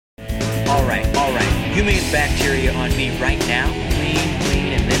All right. You mean bacteria on me right now? Clean,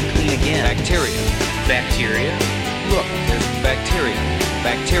 and then clean again. Bacteria. Bacteria? Look, there's bacteria.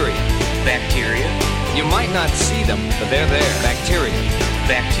 Bacteria? You might not see them, but they're there. Bacteria?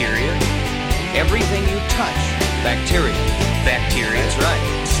 Everything you touch. Bacteria. That's right.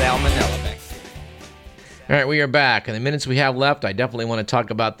 Salmonella bacteria. All right, we are back. In the minutes we have left, I definitely want to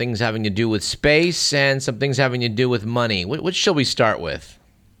talk about things having to do with space and some things having to do with money. Which shall we start with?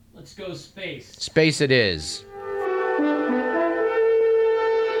 Let's go space. Space it is.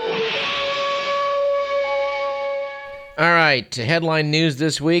 All right, headline news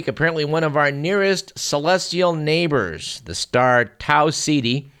this week. Apparently one of our nearest celestial neighbors, the star Tau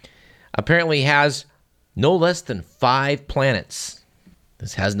Ceti, apparently has no less than 5 planets.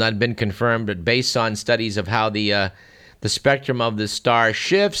 This has not been confirmed, but based on studies of how the spectrum of the star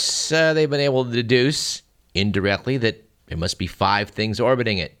shifts, they've been able to deduce indirectly that there must be 5 things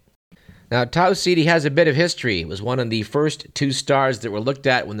orbiting it. Now, Tau Ceti has a bit of history. It was one of the first 2 stars that were looked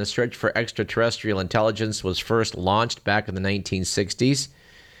at when the search for extraterrestrial intelligence was first launched back in the 1960s.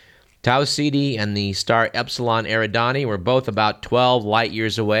 Tau Ceti and the star Epsilon Eridani were both about 12 light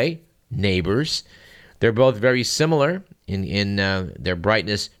years away, neighbors. They're both very similar in their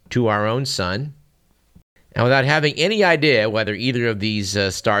brightness to our own sun. And without having any idea whether either of these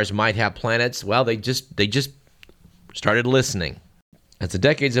stars might have planets, well, they just started listening. As the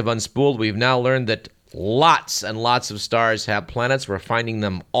decades have unspooled, we've now learned that lots and lots of stars have planets. We're finding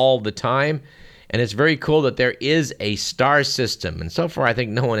them all the time. And it's very cool that there is a star system. And so far, I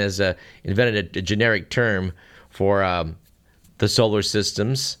think no one has invented a generic term for the solar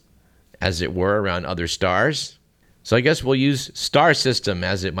systems, as it were, around other stars. So I guess we'll use star system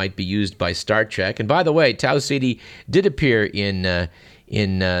as it might be used by Star Trek. And by the way, Tau Ceti did appear in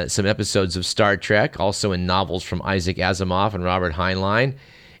some episodes of Star Trek, also in novels from Isaac Asimov and Robert Heinlein.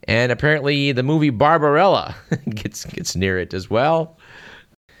 And apparently the movie Barbarella gets near it as well.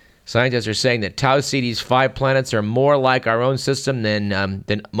 Scientists are saying that Tau Ceti's 5 planets are more like our own system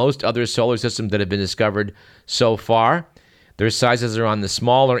than most other solar systems that have been discovered so far. Their sizes are on the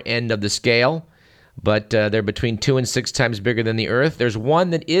smaller end of the scale, but they're between 2 and 6 times bigger than the Earth. There's one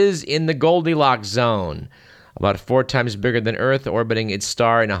that is in the Goldilocks zone, about 4 times bigger than Earth, orbiting its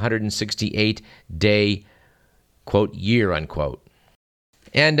star in a 168-day, quote, year, unquote.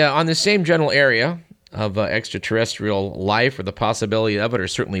 And on the same general area of extraterrestrial life, or the possibility of it, or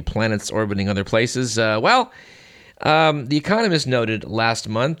certainly planets orbiting other places, The Economist noted last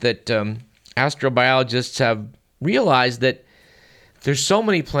month that astrobiologists have realized that there's so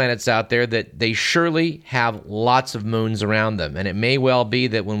many planets out there that they surely have lots of moons around them. And it may well be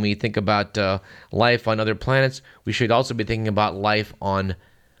that when we think about life on other planets, we should also be thinking about life on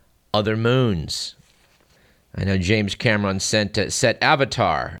other moons. I know James Cameron set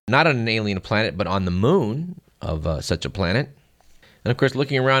Avatar, not on an alien planet, but on the moon of such a planet. And of course,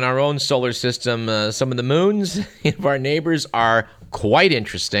 looking around our own solar system, some of the moons of our neighbors are quite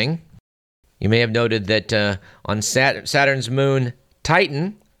interesting. You may have noted that on Saturn's moon,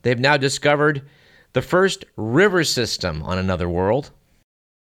 Titan, they've now discovered the first river system on another world.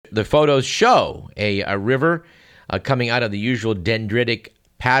 The photos show a river coming out of the usual dendritic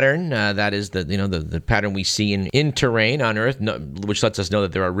pattern. That is the pattern we see in terrain on Earth, which lets us know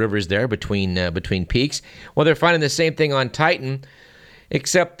that there are rivers there between peaks. Well, they're finding the same thing on Titan,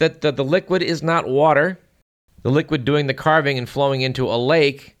 except that the liquid is not water. The liquid doing the carving and flowing into a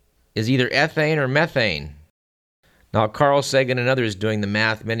lake is either ethane or methane. Now, Carl Sagan and others doing the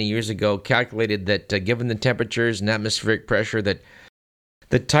math many years ago calculated that given the temperatures and atmospheric pressure that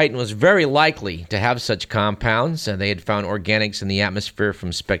Titan was very likely to have such compounds. They had found organics in the atmosphere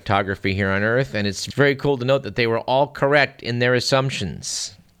from spectrography here on Earth, and it's very cool to note that they were all correct in their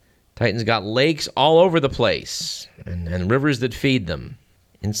assumptions. Titan's got lakes all over the place and rivers that feed them.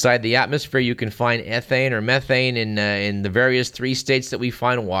 Inside the atmosphere, you can find ethane or methane in the various 3 states that we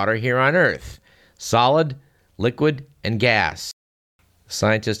find water here on Earth: solid, liquid, and gas.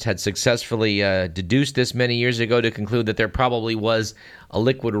 Scientists had successfully deduced this many years ago to conclude that there probably was a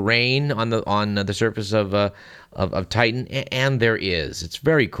liquid rain on the surface of Titan, and there is. It's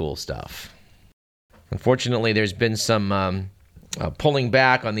very cool stuff. Unfortunately, there's been some pulling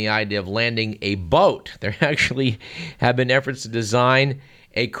back on the idea of landing a boat. There actually have been efforts to design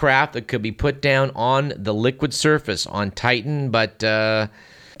a craft that could be put down on the liquid surface on Titan, but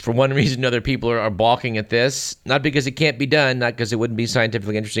for one reason or another, people are balking at this. Not because it can't be done, not because it wouldn't be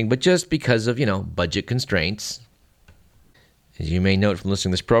scientifically interesting, but just because of, budget constraints. As you may note from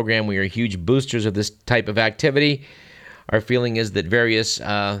listening to this program, we are huge boosters of this type of activity. Our feeling is that various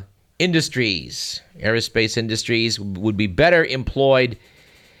industries, aerospace industries, would be better employed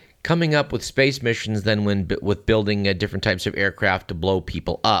coming up with space missions than with building different types of aircraft to blow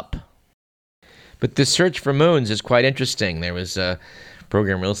people up. But this search for moons is quite interesting. There was a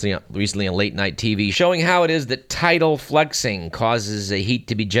program recently on late night TV showing how it is that tidal flexing causes a heat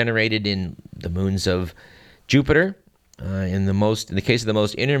to be generated in the moons of Jupiter. In the case of the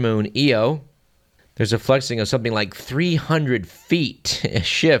most inner moon, Io, there's a flexing of something like 300 feet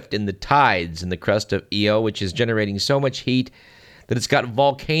shift in the tides in the crust of Io, which is generating so much heat that it's got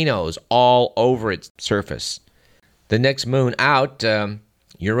volcanoes all over its surface. The next moon out,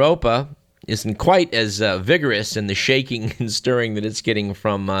 Europa, isn't quite as vigorous in the shaking and stirring that it's getting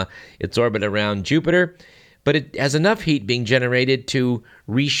from its orbit around Jupiter, but it has enough heat being generated to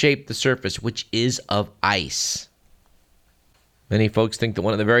reshape the surface, which is of ice. Many folks think that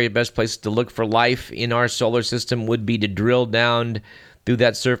one of the very best places to look for life in our solar system would be to drill down through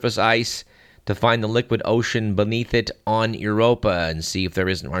that surface ice to find the liquid ocean beneath it on Europa and see if there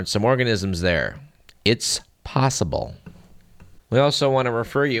aren't some organisms there. It's possible. We also want to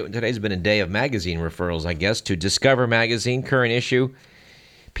refer you, today's been a day of magazine referrals, I guess, to Discover Magazine, current issue,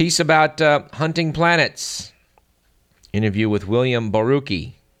 piece about hunting planets. Interview with William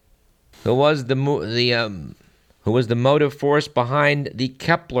Borucki, who was the motive force behind the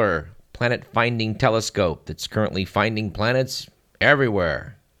Kepler planet-finding telescope that's currently finding planets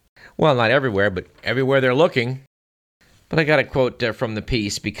everywhere. Well, not everywhere, but everywhere they're looking. But I got a quote from the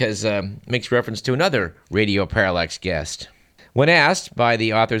piece because it makes reference to another Radio Parallax guest. When asked by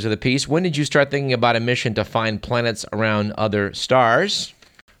the authors of the piece, when did you start thinking about a mission to find planets around other stars?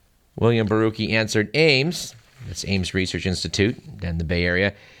 William Borucki answered, Ames, that's Ames Research Institute in the Bay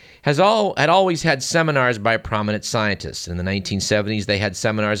Area, had always had seminars by prominent scientists. In the 1970s, they had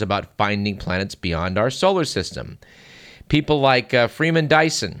seminars about finding planets beyond our solar system. People like Freeman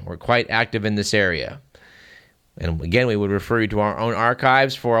Dyson were quite active in this area. And again, we would refer you to our own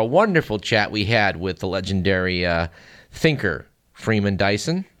archives for a wonderful chat we had with the legendary thinker Freeman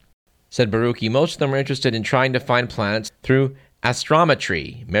Dyson. Said Borucki, most of them are interested in trying to find planets through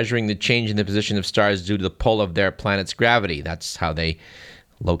astrometry, measuring the change in the position of stars due to the pull of their planet's gravity. That's how they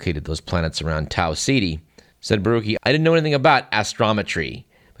located those planets around Tau Ceti. Said Borucki, I didn't know anything about astrometry,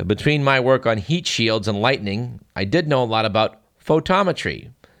 but between my work on heat shields and lightning, I did know a lot about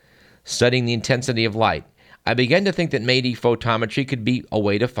photometry, studying the intensity of light. I began to think that maybe photometry could be a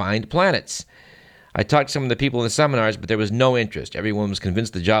way to find planets. I talked to some of the people in the seminars, but there was no interest. Everyone was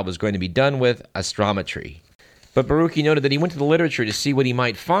convinced the job was going to be done with astrometry. But Borucki noted that he went to the literature to see what he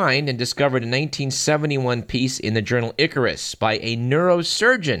might find and discovered a 1971 piece in the journal Icarus by a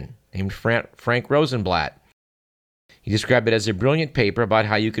neurosurgeon named Frank Rosenblatt. He described it as a brilliant paper about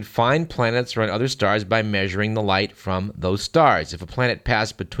how you could find planets around other stars by measuring the light from those stars. If a planet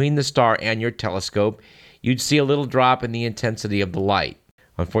passed between the star and your telescope, you'd see a little drop in the intensity of the light.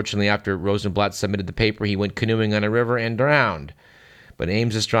 Unfortunately, after Rosenblatt submitted the paper, he went canoeing on a river and drowned. But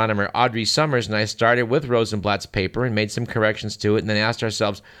Ames astronomer Audrey Summers and I started with Rosenblatt's paper and made some corrections to it and then asked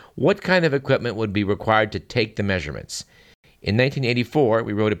ourselves what kind of equipment would be required to take the measurements. In 1984,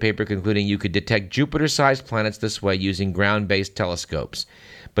 we wrote a paper concluding you could detect Jupiter-sized planets this way using ground-based telescopes.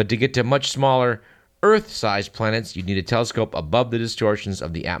 But to get to much smaller Earth-sized planets, you'd need a telescope above the distortions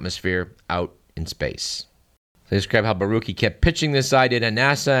of the atmosphere out in space. They describe how Borucki kept pitching this idea to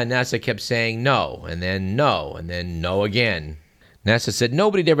NASA, and NASA kept saying no, and then no, and then no again. NASA said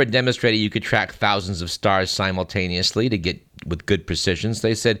nobody had ever demonstrated you could track thousands of stars simultaneously to get with good precision. So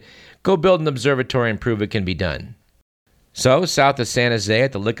they said, go build an observatory and prove it can be done. So, south of San Jose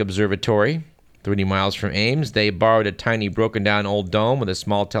at the Lick Observatory, 30 miles from Ames, they borrowed a tiny broken-down old dome with a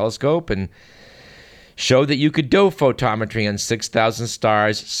small telescope and showed that you could do photometry on 6,000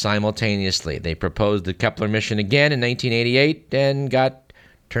 stars simultaneously. They proposed the Kepler mission again in 1988 and got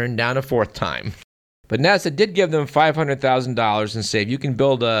turned down a fourth time. But NASA did give them $500,000 and said, you can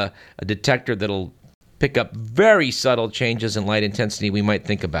build a detector that'll pick up very subtle changes in light intensity, we might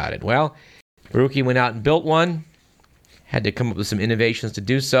think about it. Well, Borucki went out and built one, had to come up with some innovations to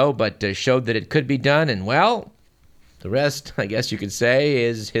do so, but showed that it could be done, and well, the rest, I guess you could say,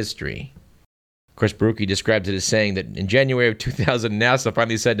 is history. Of course, Borucki describes it as saying that in January of 2000, NASA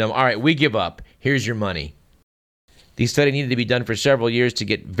finally said to him, all right, we give up. Here's your money. The study needed to be done for several years to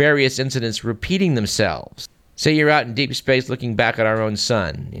get various incidents repeating themselves. Say you're out in deep space looking back at our own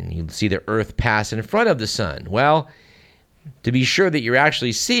sun, and you see the Earth pass in front of the sun. Well, to be sure that you're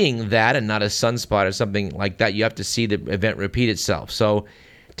actually seeing that and not a sunspot or something like that, you have to see the event repeat itself. So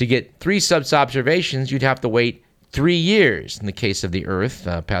to get 3 such observations, you'd have to wait 3 years in the case of the Earth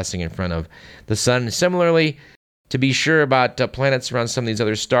passing in front of the sun. Similarly, to be sure about planets around some of these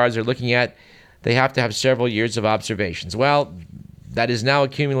other stars they're looking at, they have to have several years of observations. Well, that is now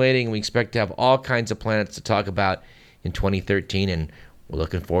accumulating, and we expect to have all kinds of planets to talk about in 2013, and we're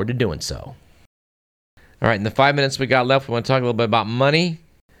looking forward to doing so. All right, in the 5 minutes we got left, we want to talk a little bit about money.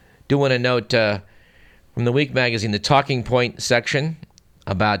 Do want to note from the Week magazine, the Talking Point section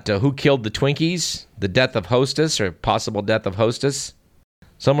about who killed the Twinkies, the death of Hostess, or possible death of Hostess.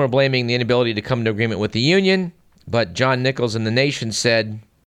 Some were blaming the inability to come to agreement with the union, but John Nichols in The Nation said,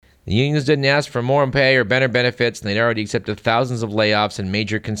 the unions didn't ask for more pay or better benefits, and they'd already accepted thousands of layoffs and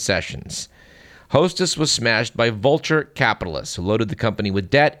major concessions. Hostess was smashed by vulture capitalists who loaded the company with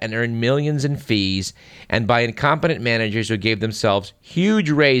debt and earned millions in fees, and by incompetent managers who gave themselves huge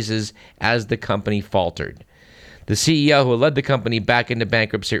raises as the company faltered. The CEO who led the company back into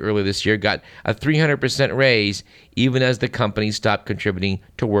bankruptcy earlier this year got a 300% raise even as the company stopped contributing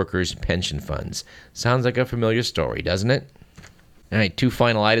to workers' pension funds. Sounds like a familiar story, doesn't it? All right, 2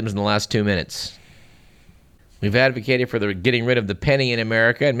 final items in the last 2 minutes. We've advocated for the getting rid of the penny in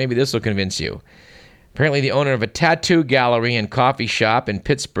America, and maybe this will convince you. Apparently, the owner of a tattoo gallery and coffee shop in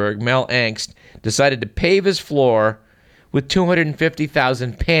Pittsburgh, Mel Angst, decided to pave his floor with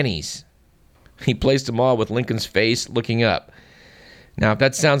 250,000 pennies. He placed them all with Lincoln's face looking up. Now, if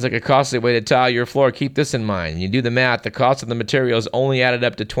that sounds like a costly way to tile your floor, keep this in mind. When you do the math, the cost of the materials only added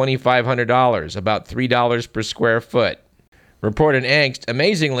up to $2,500, about $3 per square foot. Reported Angst,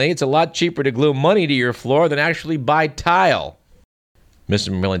 amazingly, it's a lot cheaper to glue money to your floor than actually buy tile. Mr.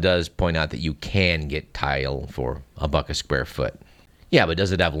 McMillan does point out that you can get tile for $1 a square foot. Yeah, but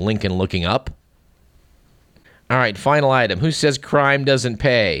does it have Lincoln looking up? All right, final item. Who says crime doesn't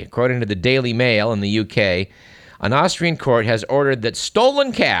pay? According to the Daily Mail in the UK, an Austrian court has ordered that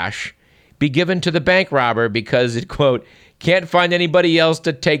stolen cash be given to the bank robber because it, quote, can't find anybody else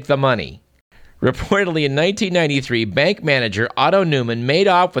to take the money. Reportedly, in 1993, bank manager Otto Newman made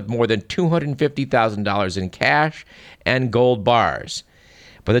off with more than $250,000 in cash and gold bars.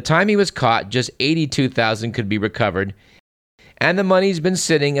 By the time he was caught, just $82,000 could be recovered, and the money's been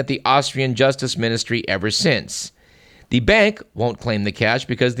sitting at the Austrian Justice Ministry ever since. The bank won't claim the cash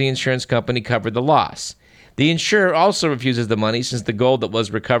because the insurance company covered the loss. The insurer also refuses the money since the gold that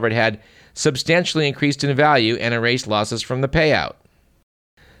was recovered had substantially increased in value and erased losses from the payout.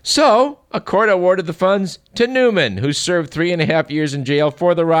 So, a court awarded the funds to Newman, who served 3.5 years in jail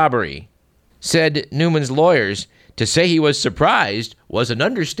for the robbery. Said Newman's lawyers, to say he was surprised was an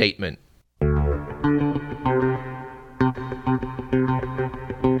understatement.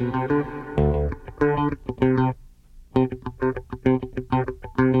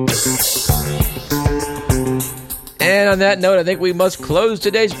 And on that note, I think we must close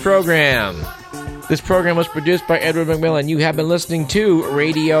today's program. This program was produced by Edward McMillan. You have been listening to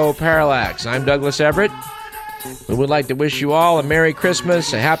Radio Parallax. I'm Douglas Everett. We would like to wish you all a Merry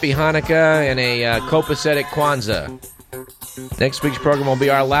Christmas, a Happy Hanukkah, and a copacetic Kwanzaa. Next week's program will be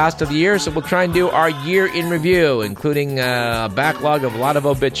our last of the year, so we'll try and do our year in review, including a backlog of a lot of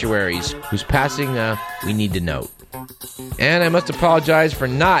obituaries whose passing we need to note. And I must apologize for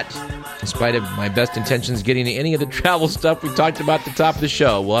not, in spite of my best intentions, getting to any of the travel stuff we talked about at the top of the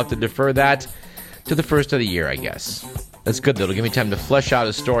show. We'll have to defer that to the first of the year, I guess. That's good, though. It'll give me time to flesh out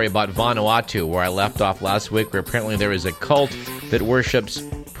a story about Vanuatu, where I left off last week, where apparently there is a cult that worships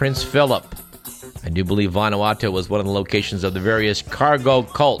Prince Philip. I do believe Vanuatu was one of the locations of the various cargo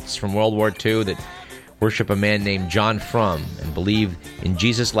cults from World War II that worship a man named John Frum and believe in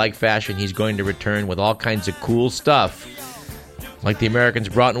Jesus-like fashion he's going to return with all kinds of cool stuff, like the Americans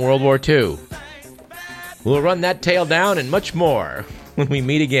brought in World War II. We'll run that tale down and much more when we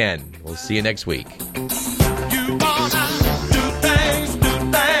meet again. We'll see you next week.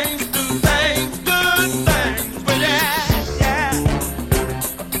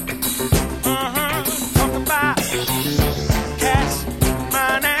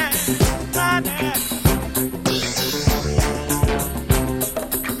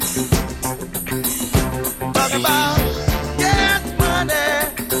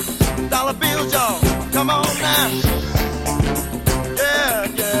 Come on now.